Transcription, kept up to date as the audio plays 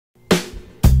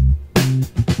My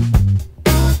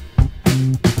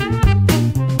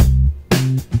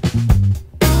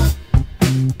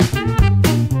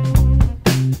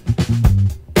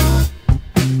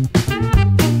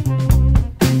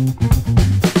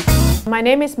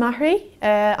name is Mahri.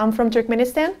 I'm from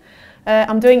Turkmenistan.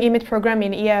 I'm doing EMIT program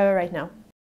in EAE right now.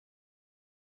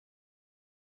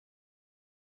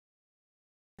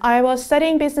 I was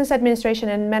studying business administration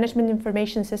and management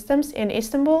information systems in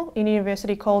Istanbul in a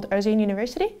university called Özyeğin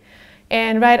University.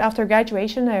 And right after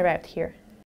graduation, I arrived here.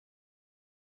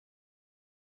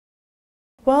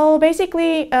 Well,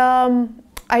 basically,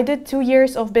 I did 2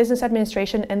 years of business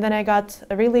administration, and then I got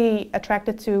really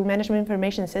attracted to management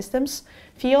information systems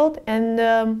field.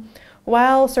 And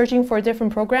while searching for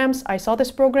different programs, I saw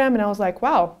this program and I was like,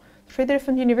 wow, 3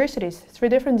 different universities, 3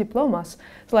 different diplomas.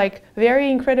 It's like very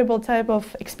incredible type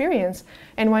of experience,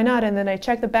 and why not? And then I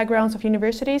checked the backgrounds of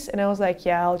universities and I was like,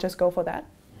 yeah, I'll just go for that.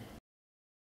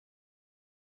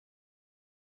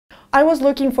 I was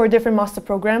looking for different master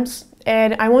programs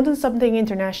and I wanted something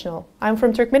international. I'm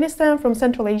from Turkmenistan, from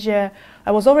Central Asia.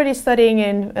 I was already studying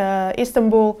in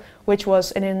Istanbul, which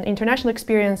was an international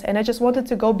experience, and I just wanted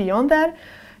to go beyond that.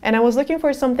 And I was looking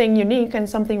for something unique and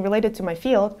something related to my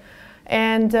field.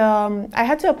 And I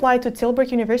had to apply to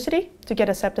Tilburg University to get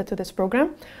accepted to this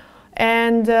program.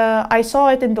 And I saw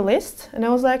it in the list and I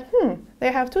was like,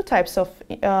 they have 2 types of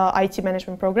IT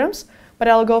management programs, but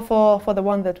I'll go for the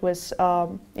one that was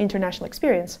international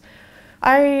experience.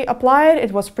 I applied,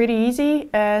 it was pretty easy,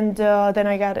 and then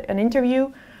I got an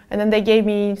interview, and then they gave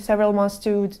me several months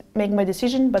to make my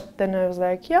decision, but then I was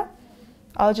like, yeah,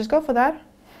 I'll just go for that,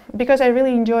 because I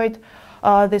really enjoyed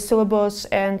the syllabus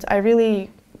and I really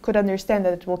could understand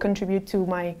that it will contribute to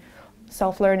my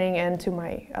self-learning and to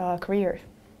my career.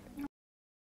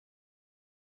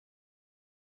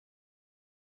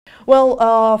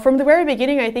 Well, from the very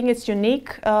beginning, I think it's unique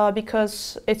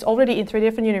because it's already in 3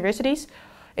 different universities,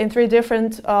 in 3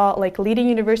 different like leading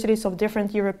universities of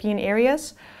different European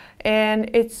areas, and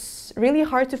it's really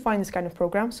hard to find this kind of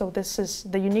program. So this is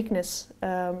the uniqueness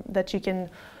that you can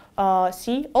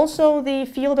see. Also, the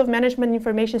field of management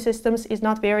information systems is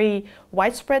not very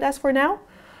widespread as for now,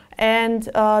 and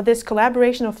this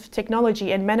collaboration of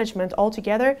technology and management all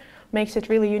together makes it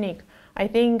really unique. I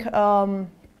think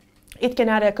it can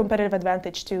add a competitive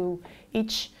advantage to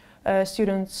each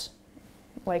student's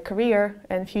career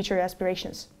and future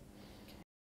aspirations.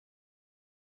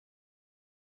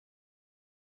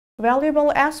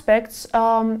 Valuable aspects,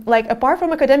 apart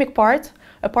from academic part,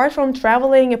 apart from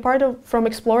traveling, from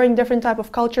exploring different type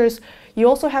of cultures, you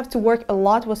also have to work a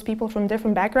lot with people from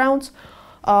different backgrounds.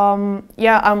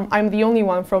 Yeah, I'm the only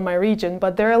one from my region,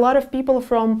 but there are a lot of people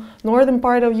from northern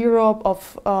part of Europe,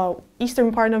 of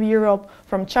eastern part of Europe,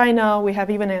 from China. We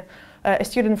have even a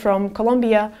student from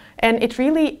Colombia, and it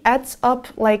really adds up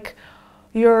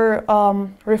your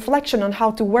reflection on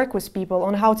how to work with people,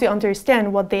 on how to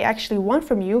understand what they actually want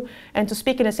from you, and to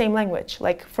speak in the same language.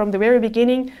 Like from the very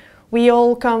beginning, we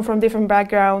all come from different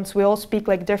backgrounds, we all speak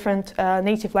different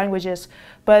native languages,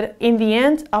 but in the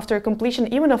end, after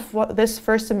completion even of this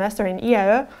first semester in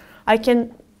EAE, I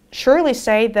can surely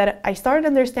say that I started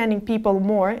understanding people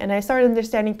more, and I started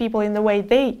understanding people in the way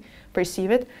they perceive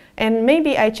it, and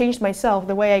maybe I changed myself,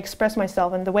 the way I express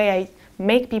myself and the way I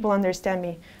make people understand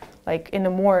me, in a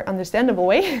more understandable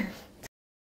way.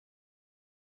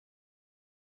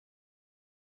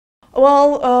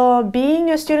 Well,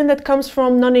 being a student that comes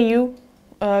from non-EU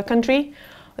country,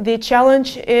 the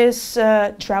challenge is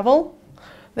travel.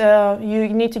 You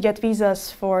need to get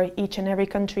visas for each and every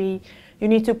country. You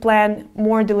need to plan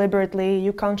more deliberately.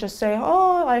 You can't just say,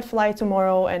 oh, I fly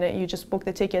tomorrow, and you just book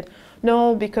the ticket.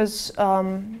 No, because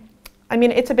I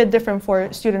mean, it's a bit different for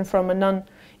a student from a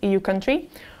non-EU country.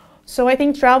 So I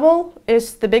think travel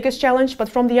is the biggest challenge, but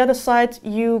from the other side,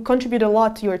 you contribute a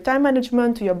lot to your time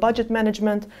management, to your budget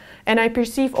management, and I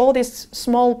perceive all these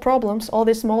small problems, all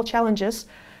these small challenges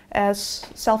as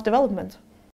self-development.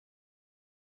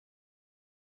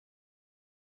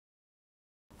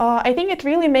 I think it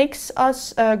really makes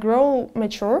us grow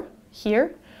mature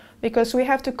here, because we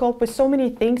have to cope with so many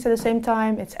things at the same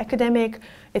time. It's academic,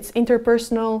 it's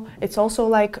interpersonal, it's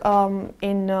also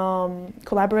in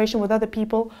collaboration with other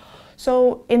people.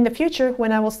 So in the future,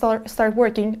 when I will start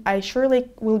working, I surely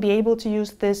will be able to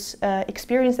use this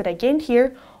experience that I gained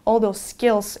here, all those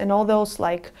skills and all those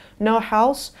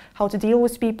know-hows, how to deal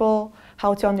with people,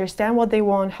 how to understand what they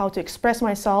want, how to express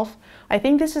myself. I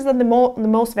think this is the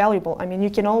most valuable. I mean,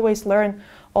 you can always learn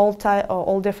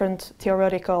all different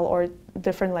theoretical or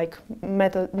different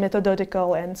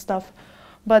methodological and stuff.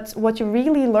 But what you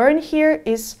really learn here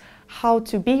is how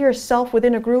to be yourself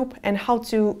within a group and how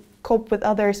to cope with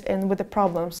others and with the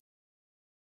problems.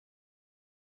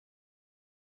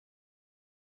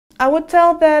 I would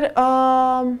tell that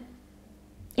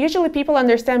usually people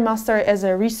understand master as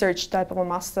a research type of a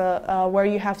master, where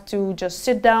you have to just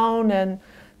sit down and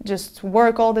just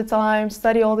work all the time,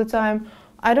 study all the time.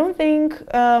 I don't think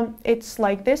it's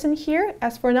like this in here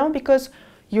as for now, because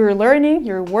you're learning,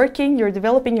 you're working, you're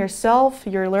developing yourself,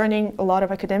 you're learning a lot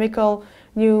of academical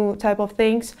new type of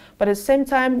things, but at the same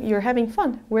time you're having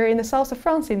fun. We're in the south of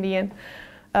France in the end.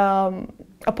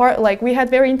 We had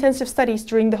very intensive studies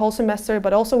during the whole semester,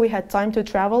 but also we had time to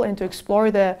travel and to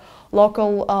explore the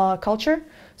local culture.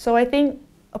 So I think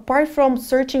apart from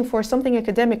searching for something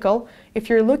academical, if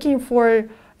you're looking for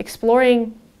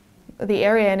exploring the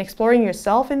area and exploring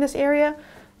yourself in this area,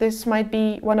 this might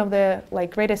be one of the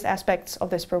greatest aspects of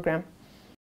this program.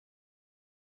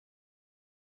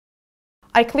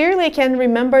 I clearly can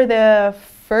remember the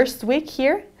first week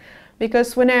here,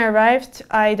 because when I arrived,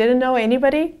 I didn't know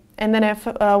anybody, and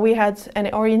then we had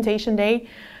an orientation day,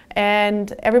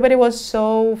 and everybody was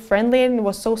so friendly and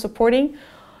was so supporting.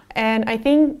 And I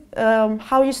think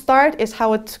how you start is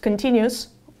how it continues.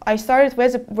 I started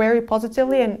very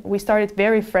positively, and we started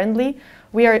very friendly.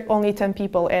 We are only 10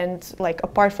 people, and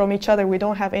apart from each other, we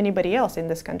don't have anybody else in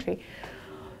this country.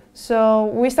 So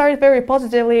we started very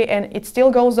positively, and it still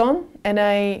goes on. And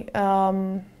I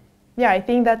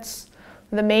think that's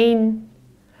the main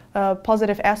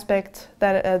positive aspect,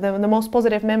 that the most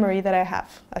positive memory that I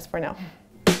have as for now.